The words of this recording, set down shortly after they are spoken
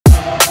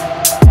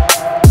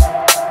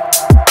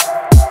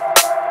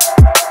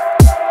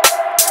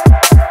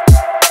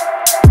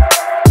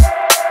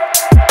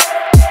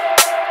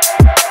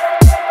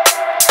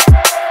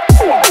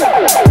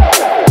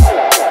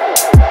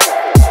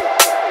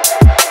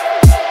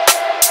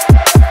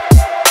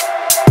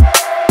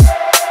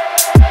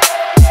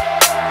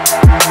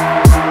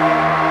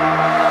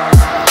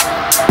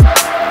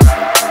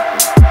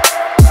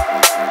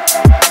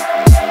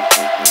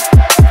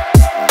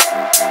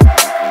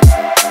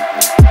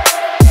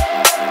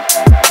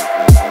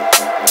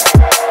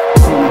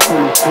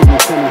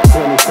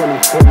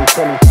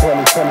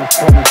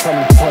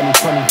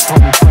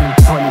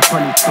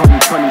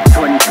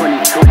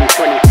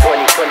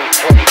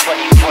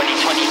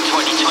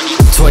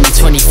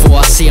for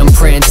I see them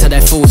praying to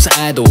their false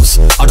idols.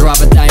 I'd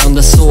rather die on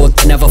the sword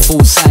than ever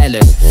fall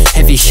silent.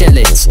 Heavy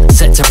shellings,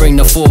 set to bring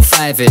the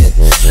 4-5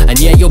 in. And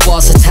yeah, your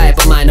bars are tight,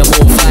 but mine are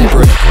more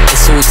vibrant.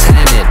 It's all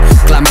timing,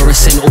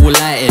 glamorous in all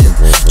lighting,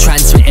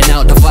 transmitting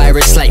out the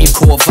virus like you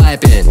caught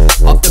vibing.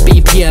 Up the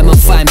BPM and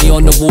find me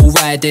on the wall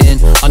riding.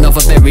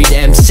 Another buried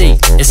MC,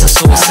 it's a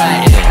soul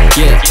sighting.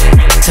 Yeah,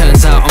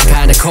 turns out I'm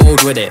kinda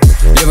cold with it.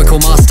 Lyrical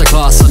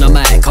masterclass on the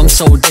mic, I'm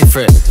so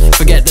different.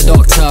 Forget the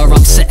doctor,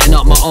 I'm setting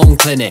up my own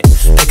clinic.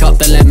 Pick up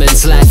the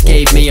lemons life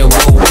gave me and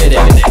roll with it.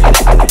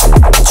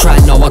 Try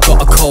know I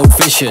got a cold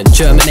vision.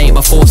 Germinate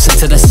my thoughts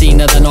into the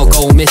scene and then I'll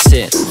go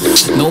missing.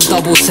 No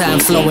double time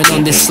flowing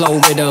on this slow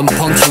rhythm.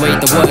 Punctuate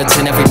the words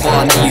in every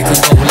bar, now you can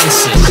go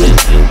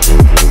listen.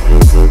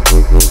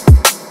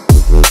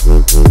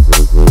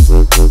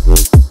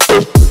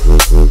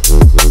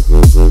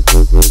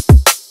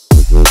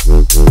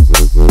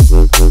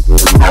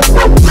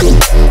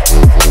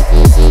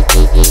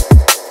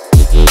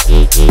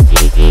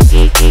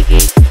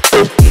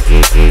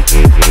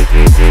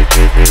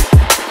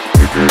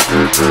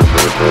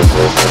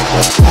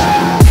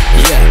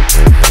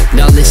 Yeah,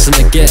 now listen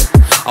again.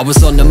 I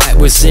was on the mic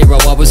with zero,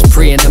 I was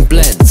preing and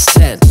blends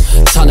 10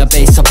 ton of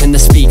bass up in the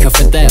speaker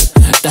for them.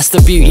 That's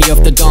the beauty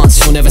of the dance,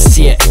 you'll never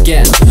see it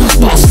again.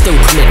 But I'll still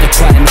commit the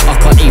crime I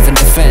can't even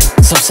defend.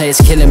 Some say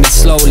it's killing me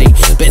slowly,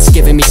 but it's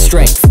giving me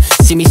strength.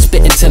 See me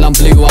spitting till I'm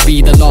blue, I'll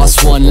be the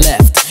last one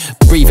left.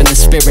 Breathing the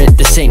spirit,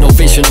 this ain't no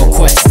vision or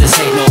quest. This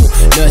ain't no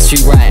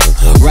nursery rhyme,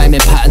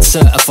 rhyming pattern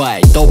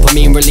certified.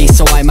 Dopamine release,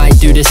 so I might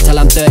do this till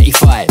I'm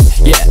 35.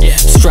 Yeah,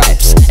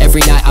 stripes,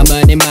 every night I'm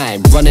earning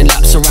mine. Running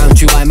laps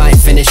around you, I might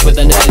finish with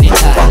an early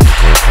time.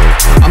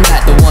 I'm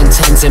like the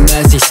 110s in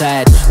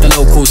Merseyside. The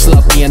locals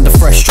love me and the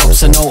fresh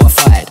drops are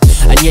notified.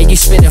 And yeah, you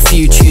spin a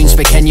few tunes,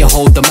 but can you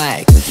hold the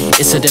mic?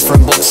 It's a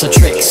different box of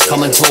tricks,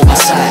 come and tour my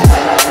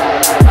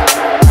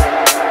side.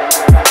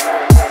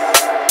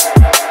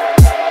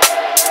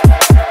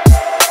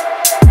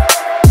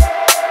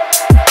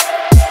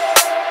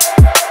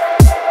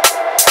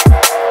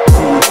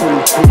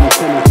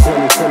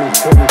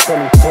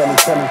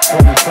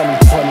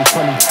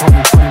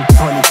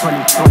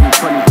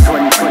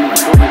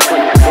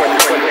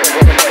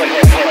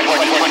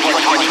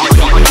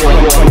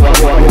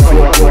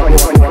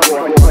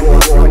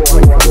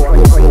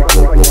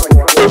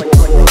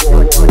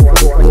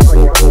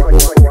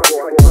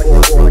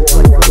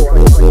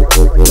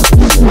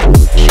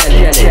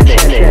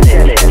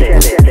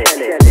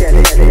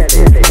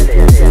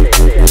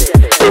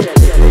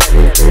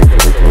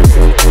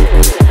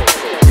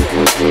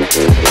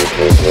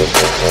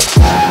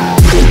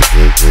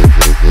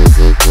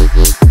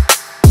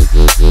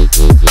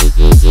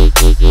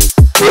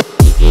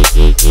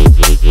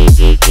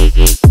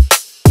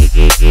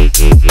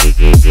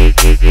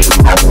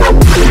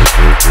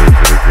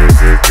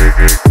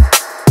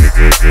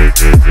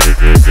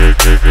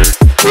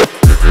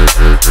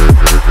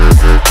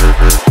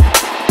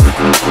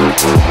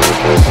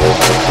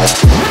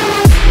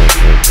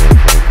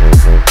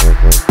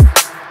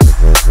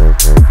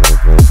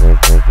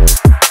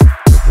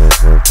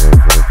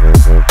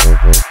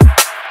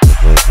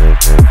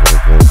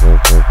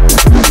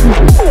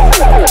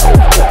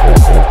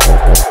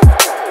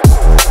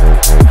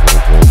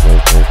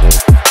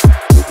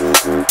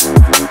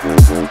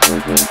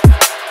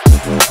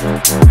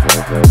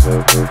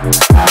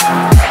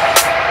 Serpnt.